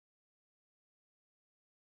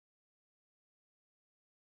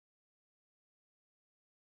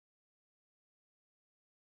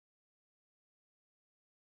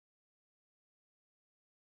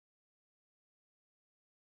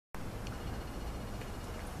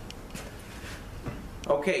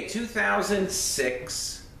Okay,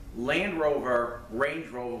 2006 Land Rover, Range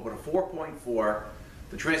Rover with a 4.4.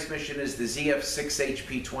 The transmission is the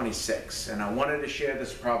ZF6HP26, and I wanted to share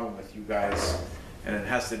this problem with you guys, and it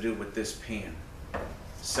has to do with this pan.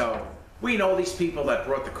 So we know these people that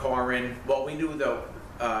brought the car in. Well, we knew though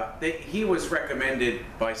he was recommended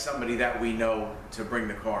by somebody that we know to bring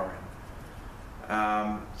the car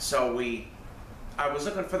in. I was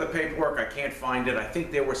looking for the paperwork. I can't find it. I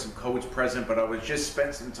think there were some codes present, but I was just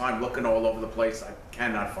spent some time looking all over the place. I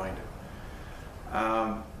cannot find it.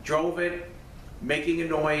 Drove it, making a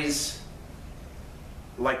noise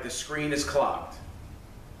like the screen is clogged,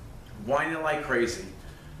 whining like crazy.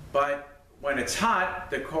 But when it's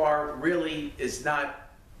hot, the car really is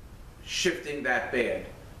not shifting that bad,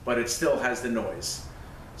 but it still has the noise.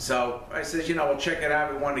 So I said, you know, we'll check it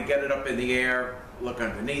out. We want to get it up in the air, look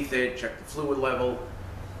underneath it, check the fluid level.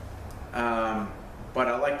 But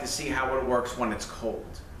I like to see how it works when it's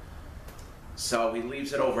cold. So he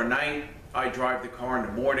leaves it overnight. I drive the car in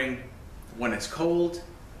the morning. When it's cold,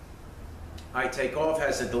 I take off,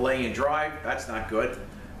 has a delay in drive. That's not good.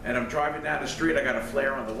 And I'm driving down the street. I got a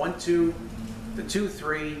flare on the 1-2, the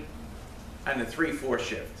 2-3, and the 3-4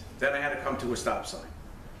 shift. Then I had to come to a stop sign.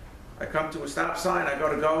 I come to a stop sign, I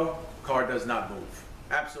go, car does not move.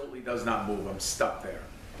 Absolutely does not move. I'm stuck there.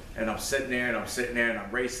 And I'm sitting there, and I'm sitting there, and I'm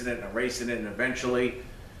racing it, and I'm racing it, and eventually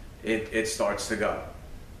it starts to go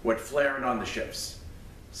with flaring on the shifts.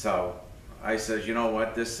 So I says, you know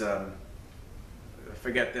what, this,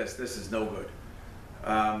 forget this is no good.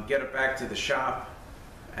 Get it back to the shop,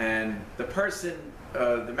 and the person,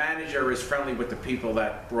 the manager is friendly with the people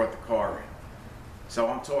that brought the car in. So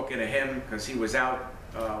I'm talking to him because he was out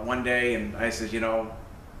one day, and I said, you know,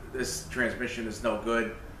 this transmission is no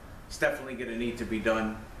good. It's definitely going to need to be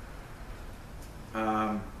done.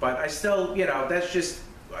 But I still, you know, that's just,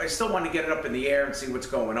 I still want to get it up in the air and see what's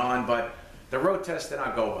going on, but the road test did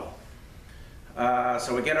not go well.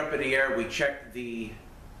 So we get up in the air, we check the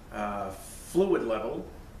fluid level,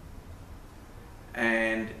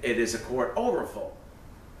 and it is a quart overfull.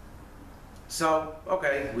 So,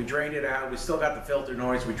 okay, we drained it out. We still got the filter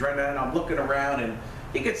noise. We drained it out. I'm looking around, and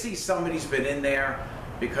you can see somebody's been in there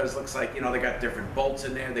because it looks like, you know, they got different bolts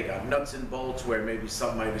in there. They got nuts and bolts where maybe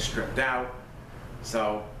something might have stripped out.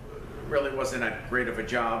 So, it really wasn't that great of a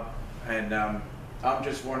job. And I'm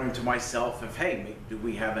just wondering to myself if, hey, maybe, do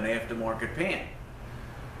we have an aftermarket pan?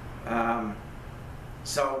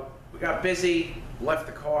 So, we got busy, left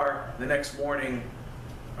the car. The next morning,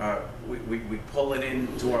 we pull it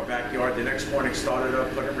into our backyard. The next morning, started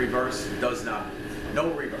up, put it in reverse. It does not,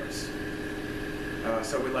 no reverse.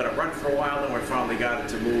 So we let it run for a while, and we finally got it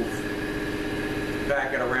to move,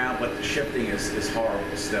 back it around, but the shifting is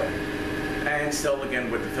horrible still. And still,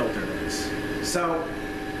 again, with the filter noise. So,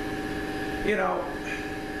 you know,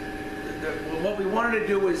 what we wanted to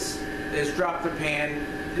do is drop the pan,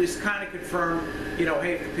 just kind of confirm, you know,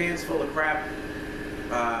 hey, if the pan's full of crap,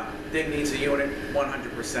 thing needs a unit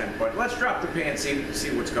 100%, but let's drop the pan, see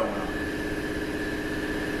what's going on.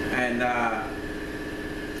 And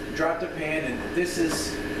drop the pan, and this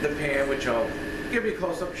is the pan, which I'll give you a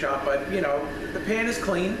close-up shot, but you know, the pan is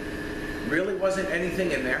clean. Really wasn't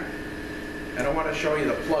anything in there. And I want to show you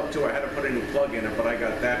the plug too. I had to put a new plug in it, but I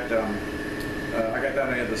got that on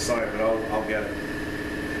the other side, but I'll get it.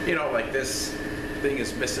 You know, like this thing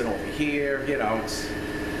is missing over here, you know, it's,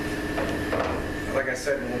 like I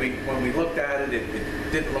said, when we looked at it, it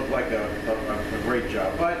didn't look like a great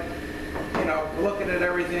job. But, you know, we're looking at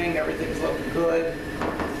everything, everything's looking good.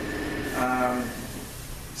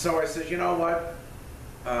 So I said, you know what?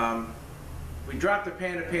 We dropped the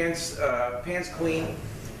pan, pan's clean,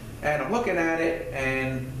 and I'm looking at it,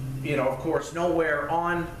 and, you know, of course, nowhere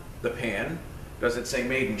on the pan does it say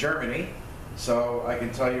made in Germany. So I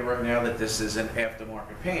can tell you right now that this is an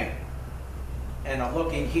aftermarket pan. And I'm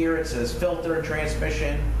looking here, it says filter,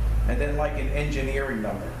 transmission, and then like an engineering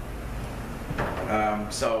number.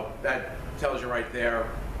 So that tells you right there,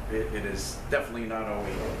 it is definitely not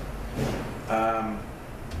OE.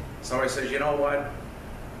 So I says, you know what,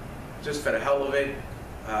 just for the hell of it,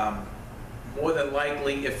 more than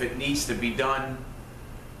likely, if it needs to be done,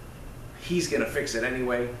 he's gonna fix it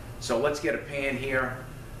anyway. So let's get a pan here.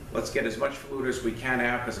 Let's get as much fluid as we can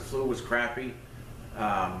out, because the fluid was crappy.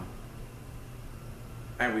 And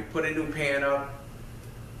we put a new pan up,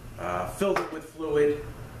 filled it with fluid,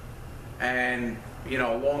 and, you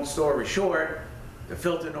know, long story short, the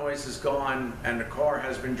filter noise is gone, and the car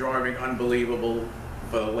has been driving unbelievable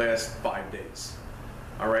for the last 5 days.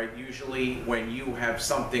 All right, usually when you have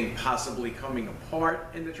something possibly coming apart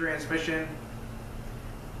in the transmission,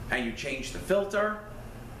 and you change the filter,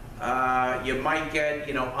 You might get,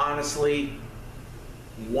 you know, honestly,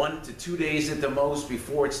 1 to 2 days at the most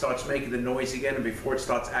before it starts making the noise again and before it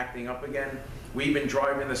starts acting up again. We've been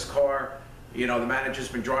driving this car, you know, the manager's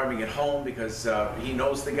been driving it home because he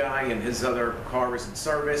knows the guy and his other car is in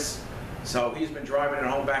service. So he's been driving it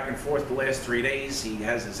home back and forth the last 3 days. He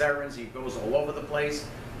has his errands, he goes all over the place.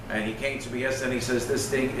 And he came to me yesterday and he says, this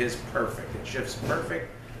thing is perfect. It shifts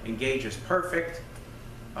perfect, engages perfect,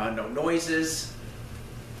 no noises.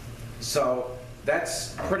 So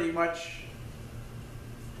that's pretty much,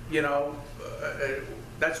 you know,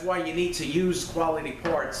 that's why you need to use quality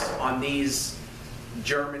parts on these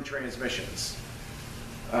German transmissions.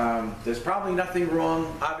 There's probably nothing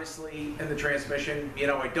wrong, obviously, in the transmission. You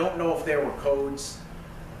know, I don't know if there were codes.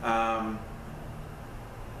 I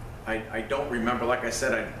don't remember. Like I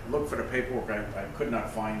said, I looked for the paperwork. I could not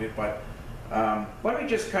find it. But let me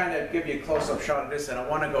just kind of give you a close-up shot of this. And I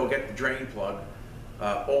want to go get the drain plug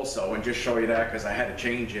also and just show you that because I had to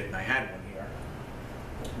change it and I had one here.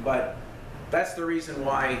 But that's the reason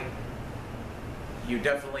why you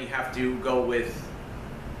definitely have to go with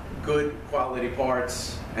good quality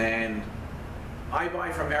parts. And I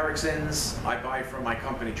buy from Ericsson's, I buy from my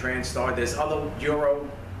company Transtar. There's other Euro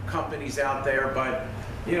companies out there, but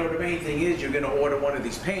you know, the main thing is you're going to order one of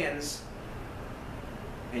these pans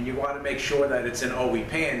and you want to make sure that it's an OE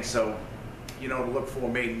pan, so you know to look for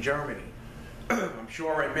made in Germany. I'm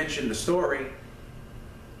sure I mentioned the story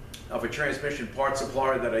of a transmission part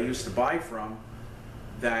supplier that I used to buy from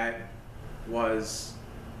that was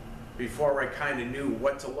before I kind of knew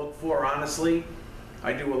what to look for. Honestly,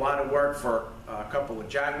 I do a lot of work for a couple of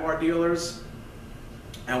Jaguar dealers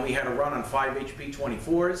and we had a run on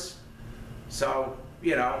 5HP26s. So,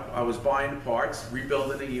 you know, I was buying parts,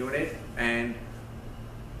 rebuilding the unit, and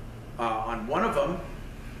on one of them,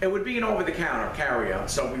 it would be an over-the-counter carry-out.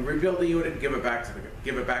 So we rebuild the unit, give it back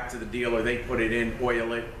to the dealer. They put it in,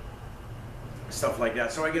 oil it, stuff like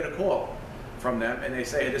that. So I get a call from them, and they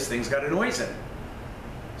say, hey, this thing's got a noise in it.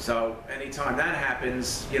 So anytime that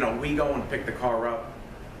happens, you know, we go and pick the car up,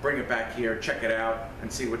 bring it back here, check it out,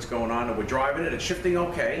 and see what's going on. And we're driving it, it's shifting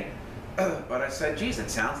okay. But I said, geez, it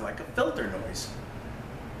sounds like a filter noise.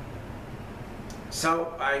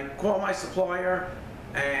 So I call my supplier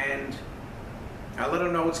and I let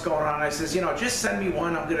him know what's going on. I says, you know, just send me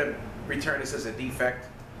one. I'm going to return this as a defect.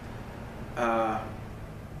 And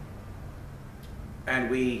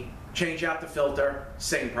we change out the filter,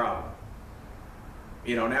 same problem.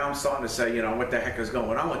 You know, now I'm starting to say, you know, what the heck is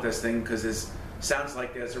going on with this thing? Because it sounds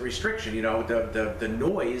like there's a restriction. You know, the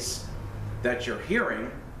noise that you're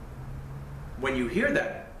hearing when you hear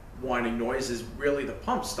that whining noise is really the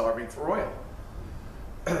pump starving for oil.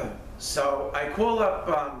 So I call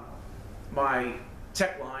up my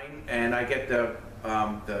tech line and I get the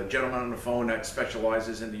gentleman on the phone that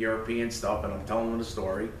specializes in the European stuff, and I'm telling him the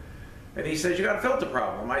story. And he says, you got a filter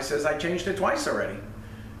problem. I says, I changed it twice already.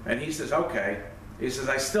 And he says, okay. He says,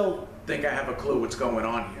 I still think I have a clue what's going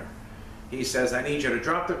on here. He says, I need you to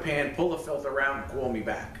drop the pan, pull the filter out, and call me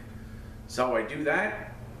back. So I do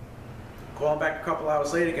that. Call him back a couple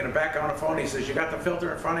hours later, get him back on the phone. He says, you got the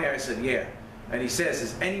filter in front of you? I said, yeah. And he says,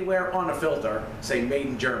 is anywhere on the filter say made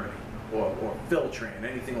in Germany or Filtran,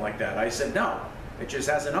 anything like that? I said, no, it just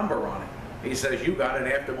has a number on it. He says, you got an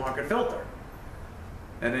aftermarket filter.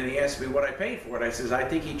 And then he asked me what I paid for it. I says, I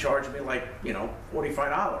think he charged me like, you know,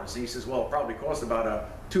 $45. And he says, well, it probably cost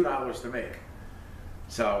about $2 to make.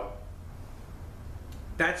 So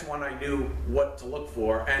that's when I knew what to look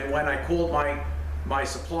for. And when I called my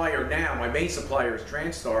supplier now, my main supplier is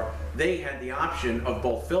Transtar, they had the option of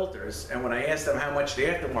both filters. And when I asked them how much the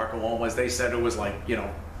aftermarket one was, they said it was like, you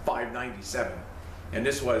know, $597. And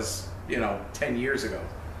this was, you know, 10 years ago.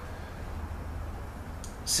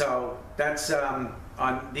 So that's,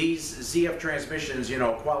 on these ZF transmissions, you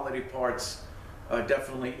know, quality parts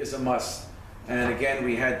definitely is a must. And again,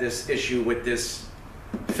 we had this issue with this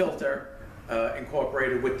filter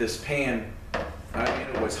incorporated with this pan. I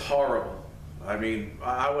mean, it was horrible. I mean,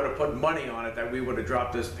 I would have put money on it that we would have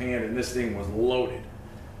dropped this pan and this thing was loaded.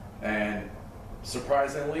 And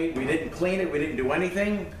surprisingly, we didn't clean it, we didn't do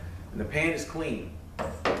anything, and the pan is clean.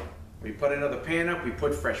 We put another pan up, we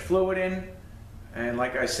put fresh fluid in, and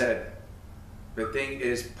like I said, the thing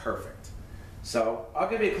is perfect. So I'll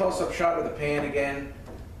give you a close-up shot of the pan again,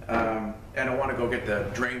 and I want to go get the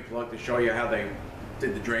drain plug to show you how they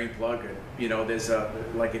did the drain plug. You know, there's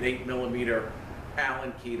like an 8mm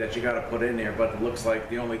Allen key that you got to put in there, but it looks like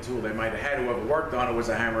the only tool they might have had, whoever worked on it, was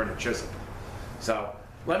a hammer and a chisel. So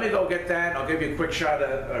let me go get that. I'll give you a quick shot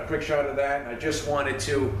of that. I just wanted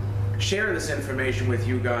to share this information with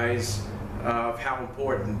you guys of how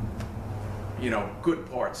important, good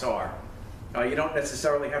parts are. You don't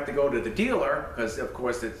necessarily have to go to the dealer because, of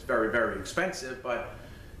course, it's very, very expensive, but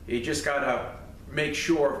you just gotta make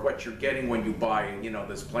sure of what you're getting when you buy it.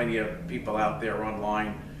 There's plenty of people out there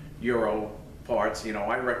online, Euro parts.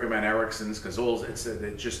 I recommend Ericsson's because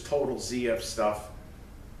it's just total ZF stuff,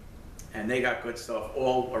 and they got good stuff,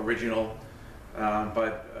 all original.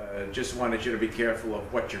 But just wanted you to be careful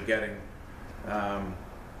of what you're getting.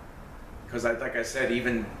 Because like I said,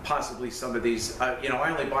 even possibly some of these, I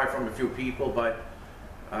only buy from a few people, but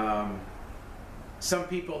some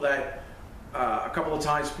people that, a couple of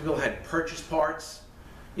times people had purchased parts,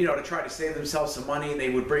 to try to save themselves some money, and they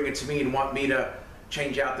would bring it to me and want me to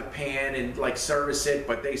change out the pan and like service it,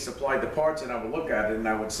 but they supplied the parts, and I would look at it and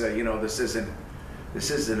I would say, this isn't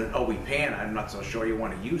an OE pan, I'm not so sure you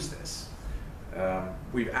want to use this.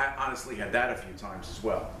 We've honestly had that a few times as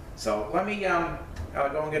well. So let me go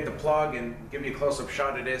and get the plug and give you a close-up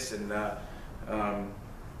shot of this, and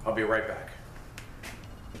I'll be right back.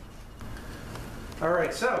 All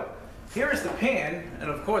right, so here is the pan, and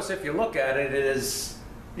of course, if you look at it, it is,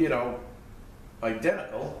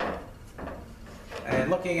 identical.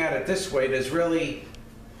 And looking at it this way, there's really,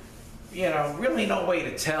 really no way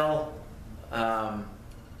to tell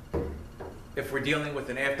if we're dealing with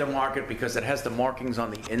an aftermarket because it has the markings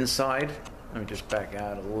on the inside. Let me just back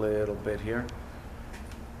out a little bit here.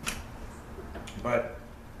 But,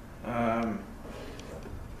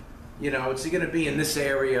 it's going to be in this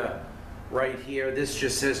area right here. This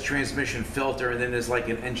just says transmission filter, and then there's like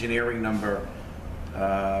an engineering number,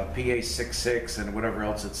 PA66, and whatever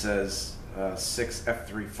else it says,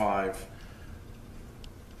 6F35.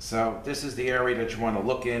 So this is the area that you want to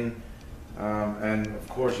look in. And of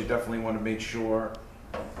course, you definitely want to make sure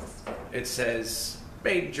it says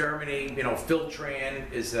made in Germany.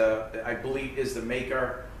 Filtran is, I believe, is the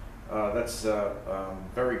maker. That's a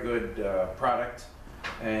very good product.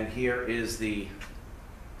 And here is the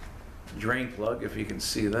drain plug, if you can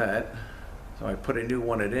see that. So I put a new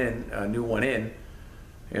one in.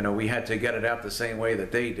 We had to get it out the same way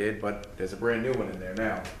that they did, but there's a brand new one in there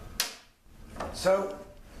now. So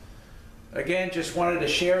again, just wanted to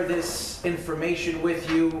share this information with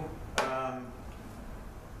you,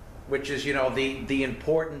 which is, the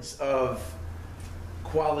importance of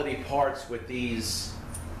quality parts with these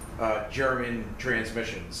German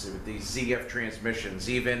transmissions, with these ZF transmissions,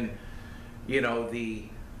 even, the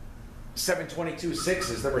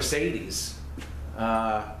 722.6s, the Mercedes,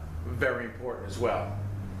 very important as well.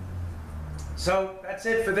 So that's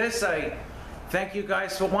it for this. I thank you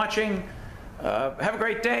guys for watching. Have a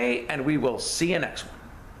great day, and we will see you next one.